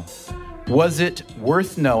didn't know? Was it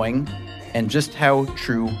worth knowing? And just how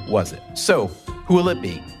true was it? So, who will it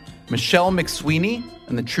be? Michelle McSweeney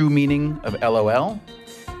and the true meaning of LOL?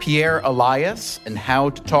 Pierre Elias and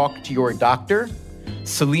how to talk to your doctor?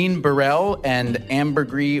 Celine Burrell and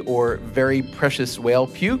ambergris or very precious whale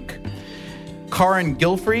puke? Karin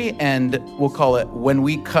Gilfrey and we'll call it when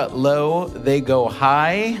we cut low, they go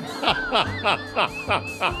high?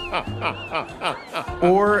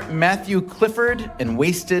 Or Matthew Clifford and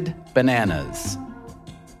wasted bananas?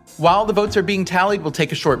 While the votes are being tallied, we'll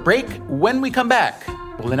take a short break. When we come back,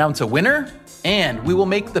 we'll announce a winner and we will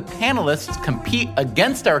make the panelists compete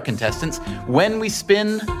against our contestants when we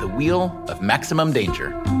spin the wheel of maximum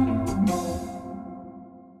danger.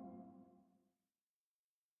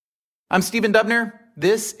 I'm Stephen Dubner.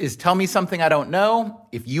 This is Tell Me Something I Don't Know.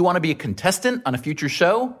 If you want to be a contestant on a future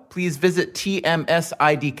show, please visit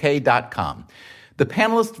tmsidk.com. The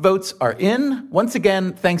panelist votes are in. Once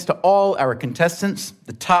again, thanks to all our contestants.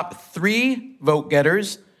 The top 3 vote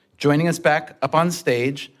getters joining us back up on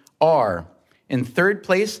stage are, in third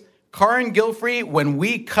place, Karin Gilfrey, when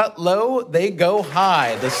we cut low, they go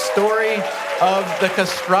high. The story of the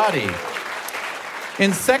castrati.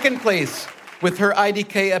 In second place, with her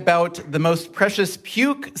IDK about the most precious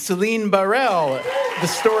puke, Celine Burrell, the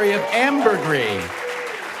story of ambergris.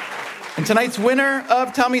 And tonight's winner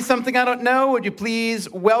of Tell Me Something I Don't Know, would you please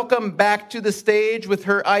welcome back to the stage with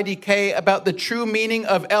her IDK about the true meaning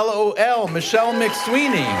of LOL, Michelle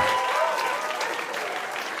McSweeney.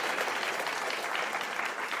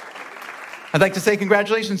 I'd like to say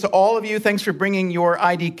congratulations to all of you. Thanks for bringing your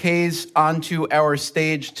IDKs onto our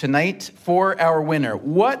stage tonight. For our winner,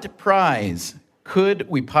 what prize could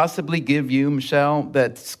we possibly give you, Michelle,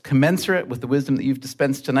 that's commensurate with the wisdom that you've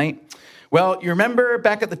dispensed tonight? Well, you remember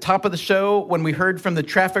back at the top of the show when we heard from the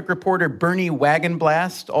traffic reporter Bernie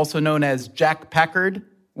Wagenblast, also known as Jack Packard?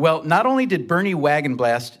 Well, not only did Bernie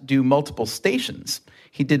Wagenblast do multiple stations,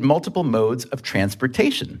 he did multiple modes of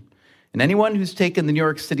transportation. And anyone who's taken the New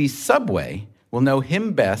York City subway will know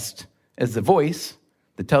him best as the voice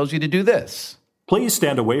that tells you to do this. Please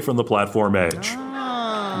stand away from the platform edge.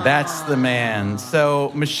 That's the man.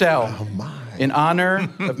 So, Michelle, in honor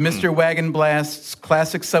of Mr. Wagenblast's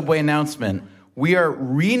classic subway announcement, we are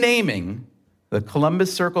renaming the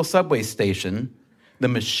Columbus Circle subway station the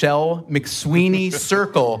Michelle McSweeney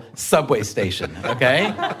Circle subway station, okay?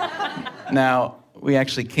 Now, we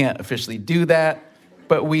actually can't officially do that,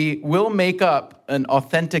 but we will make up an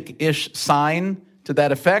authentic-ish sign to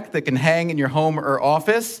that effect that can hang in your home or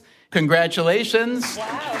office. Congratulations. Wow.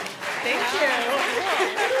 Thank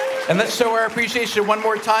you. And let's show our appreciation one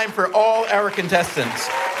more time for all our contestants.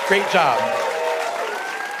 Great job.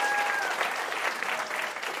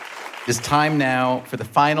 It's time now for the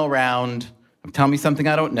final round of Tell Me Something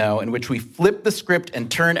I Don't Know, in which we flip the script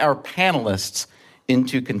and turn our panelists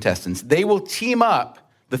into contestants. They will team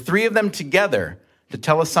up, the 3 of them together, to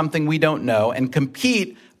tell us something we don't know and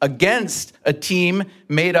compete against a team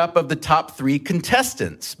made up of the top 3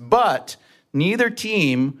 contestants. But neither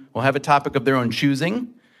team will have a topic of their own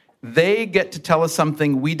choosing. They get to tell us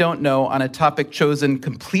something we don't know on a topic chosen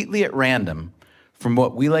completely at random from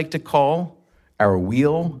what we like to call our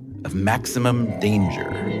Wheel of Maximum Danger.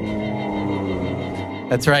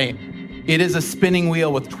 That's right. It is a spinning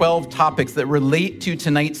wheel with 12 topics that relate to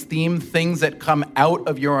tonight's theme, things that come out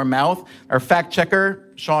of your mouth. Our fact checker,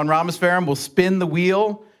 Sean Rameswaram, will spin the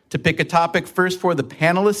wheel to pick a topic first for the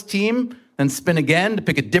panelist team, then spin again to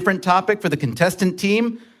pick a different topic for the contestant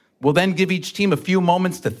team. We'll then give each team a few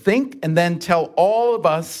moments to think and then tell all of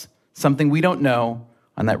us something we don't know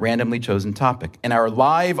on that randomly chosen topic. And our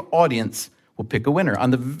live audience will pick a winner.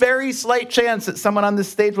 On the very slight chance that someone on this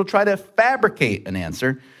stage will try to fabricate an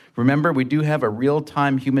answer, Remember, we do have a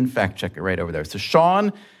real-time human fact checker right over there. So,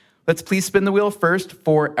 Sean, let's please spin the wheel first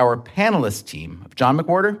for our panelist team of John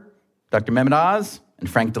McWhorter, Dr. Mehmet Oz, and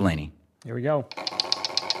Frank Delaney. Here we go.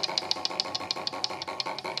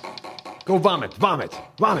 Go vomit, vomit,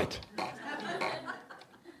 vomit.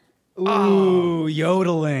 Ooh,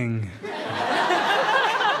 yodeling.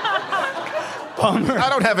 Bummer. I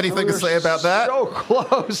don't have anything to say about that. So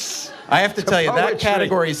close. I have to tell you, that Poetry.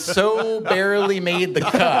 category so barely made the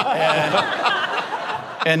cut.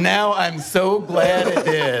 And now I'm so glad it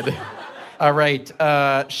did. All right.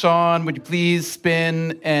 Sean, would you please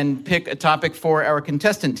spin and pick a topic for our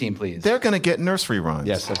contestant team, please? They're going to get nursery rhymes.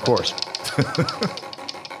 Yes, of course.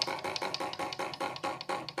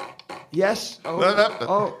 Yes.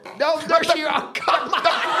 Oh, no, nursery. Oh, come on.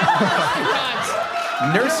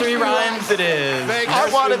 Nursery rhymes it is. I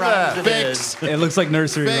wanted that. It looks like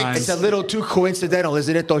nursery rhymes. It's a little too coincidental,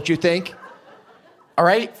 isn't it? Don't you think? All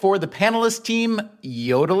right. For the panelist team,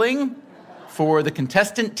 yodeling. For the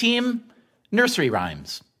contestant team, nursery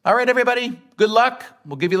rhymes. All right, everybody. Good luck.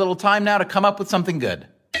 We'll give you a little time now to come up with something good.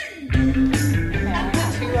 2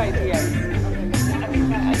 ideas.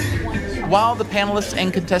 While the panelists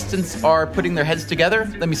and contestants are putting their heads together,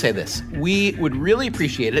 let me say this. We would really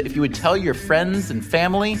appreciate it if you would tell your friends and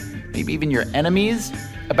family, maybe even your enemies,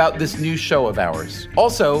 about this new show of ours.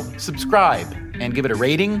 Also, subscribe and give it a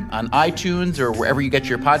rating on iTunes or wherever you get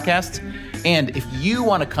your podcasts. And if you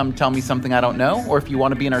want to come tell me something I don't know, or if you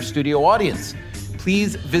want to be in our studio audience,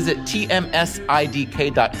 please visit tmsidk.com.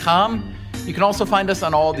 You can also find us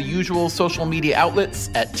on all the usual social media outlets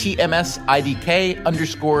at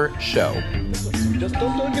TMSIDK_show. Just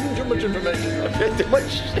don't give them too much information. Okay, too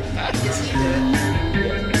much.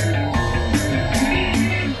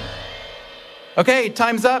 Okay,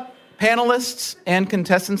 time's up. Panelists and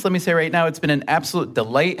contestants, let me say right now, it's been an absolute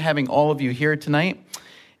delight having all of you here tonight.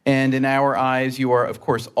 And in our eyes, you are, of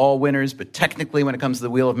course, all winners. But technically, when it comes to the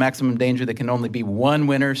Wheel of Maximum Danger, there can only be one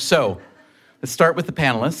winner. So let's start with the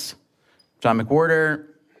panelists. John McWhorter,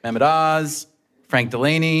 Mehmet Oz, Frank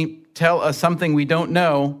Delaney, tell us something we don't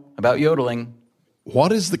know about yodeling.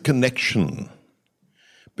 What is the connection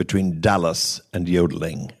between Dallas and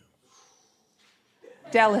yodeling?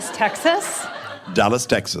 Dallas, Texas? Dallas,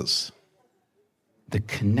 Texas. The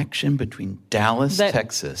connection between Dallas,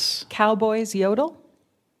 Texas. Cowboys yodel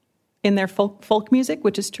in their folk music,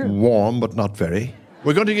 which is true. Warm, but not very.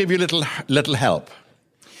 We're going to give you a little help.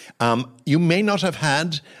 You may not have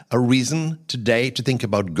had a reason today to think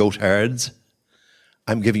about goat herds.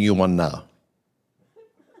 I'm giving you one now.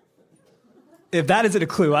 If that isn't a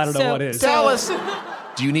clue, I don't know what is. Dallas.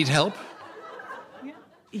 Do you need help?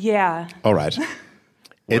 Yeah. All right.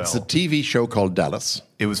 It's a TV show called Dallas.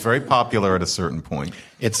 It was very popular at a certain point.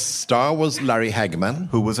 Its star was Larry Hagman,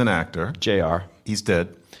 who was an actor. JR. He's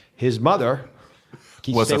dead. His mother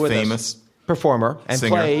was a famous performer and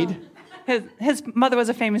singer. played. His mother was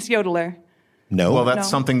a famous yodeler. No. Well, that's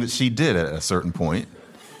something that she did at a certain point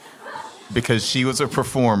because she was a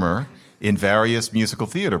performer in various musical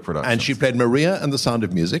theater productions. And she played Maria in The Sound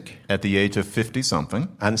of Music. At the age of 50-something.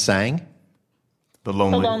 And sang The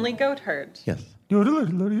Lonely Goat Herd. Yes.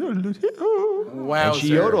 Wow. And she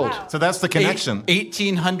yodeled. So that's the connection.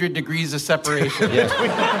 1,800 degrees of separation.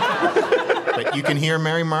 But you can hear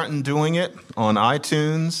Mary Martin doing it on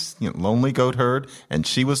iTunes, Lonely Goat Herd, and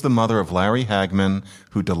she was the mother of Larry Hagman,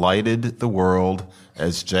 who delighted the world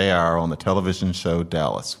as JR on the television show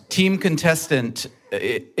Dallas. Team contestant,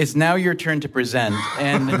 it's now your turn to present.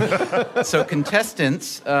 And so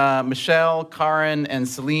contestants, Michelle, Karin, and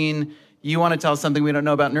Celine, you want to tell us something we don't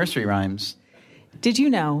know about nursery rhymes. Did you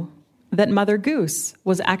know that Mother Goose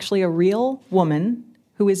was actually a real woman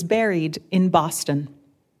who is buried in Boston?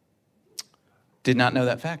 Did not know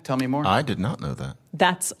that fact. Tell me more. I did not know that.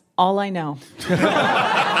 That's all I know.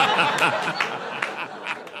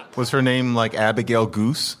 Was her name like Abigail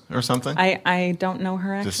Goose or something? I don't know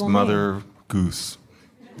her actual Just name. Mother Goose.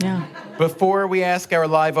 Yeah. Before we ask our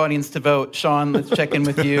live audience to vote, Sean, let's check in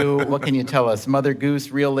with you. What can you tell us? Mother Goose,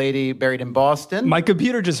 real lady, buried in Boston? My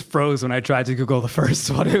computer just froze when I tried to Google the first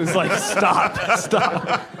one. It was like, stop.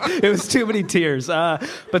 It was too many tears.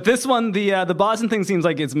 But this one, the Boston thing seems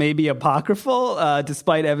like it's maybe apocryphal.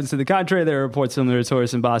 Despite evidence to the contrary, there are reports from the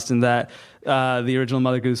tourists in Boston that the original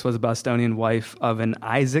Mother Goose was a Bostonian wife of an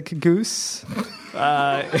Isaac Goose.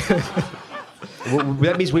 Well,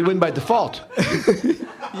 that means we win by default.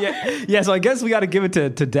 Yeah, so I guess we got to give it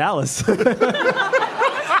to Dallas.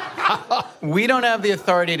 We don't have the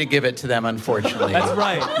authority to give it to them, unfortunately. That's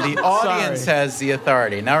right. The audience has the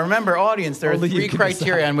authority. Now remember, audience, there are Only you three can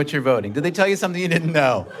criteria decide. on which you're voting. Did they tell you something you didn't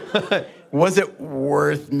know? Was it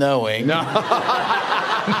worth knowing? No.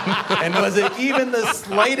 And was it even the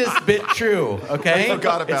slightest bit true? Okay? I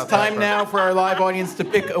forgot about It's time that. now for our live audience to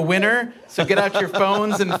pick a winner. So get out your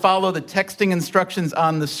phones and follow the texting instructions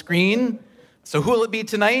on the screen. So who will it be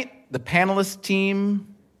tonight? The panelist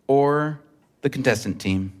team or the contestant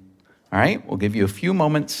team? All right, we'll give you a few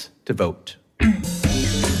moments to vote.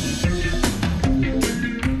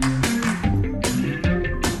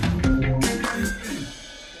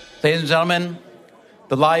 Ladies and gentlemen,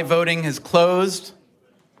 the live voting has closed.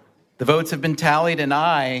 The votes have been tallied, and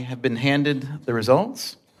I have been handed the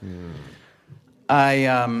results.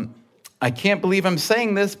 I can't believe I'm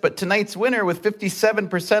saying this, but tonight's winner with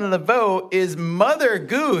 57% of the vote is Mother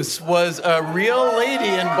Goose was a real lady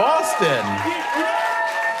in Boston.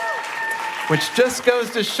 Which just goes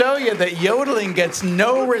to show you that yodeling gets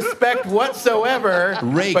no respect whatsoever.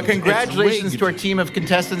 Rigged. But congratulations It's rigged. to our team of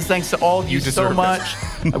contestants. Thanks to all of you so deserve it. much.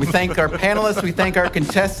 We thank our panelists, we thank our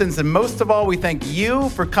contestants, and most of all, we thank you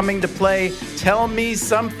for coming to play Tell Me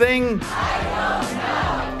Something.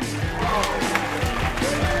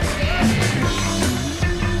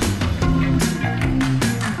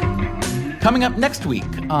 Coming up next week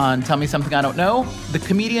on Tell Me Something I Don't Know, the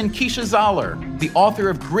comedian Keisha Zahler, the author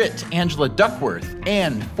of Grit, Angela Duckworth,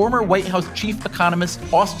 and former White House chief economist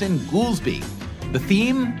Austin Goolsbee. The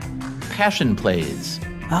theme, passion plays.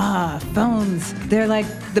 Phones. They're like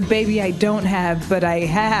the baby I don't have, but I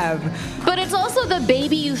have. But it's also the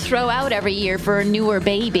baby you throw out every year for a newer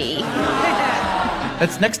baby.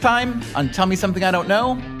 That's next time on Tell Me Something I Don't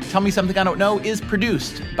Know. Tell Me Something I Don't Know is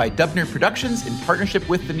produced by Dubner Productions in partnership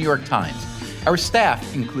with the New York Times. Our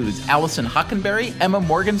staff includes Allison Hockenberry, Emma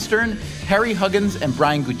Morgenstern, Harry Huggins, and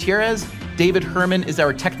Brian Gutierrez. David Herman is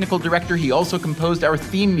our technical director. He also composed our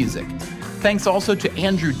theme music. Thanks also to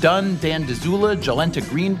Andrew Dunn, Dan DeZula, Jolenta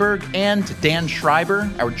Greenberg, and to Dan Schreiber,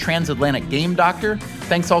 our transatlantic game doctor.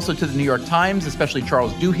 Thanks also to the New York Times, especially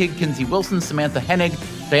Charles Duhigg, Kinsey Wilson, Samantha Hennig,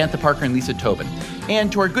 Diantha Parker, and Lisa Tobin.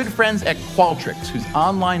 And to our good friends at Qualtrics, whose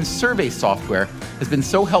online survey software has been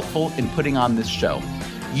so helpful in putting on this show.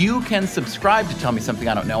 You can subscribe to Tell Me Something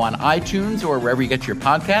I Don't Know on iTunes or wherever you get your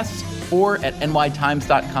podcasts, or at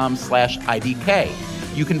nytimes.com/IDK.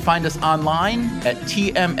 You can find us online at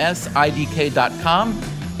tmsidk.com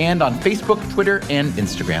and on Facebook, Twitter, and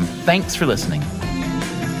Instagram. Thanks for listening.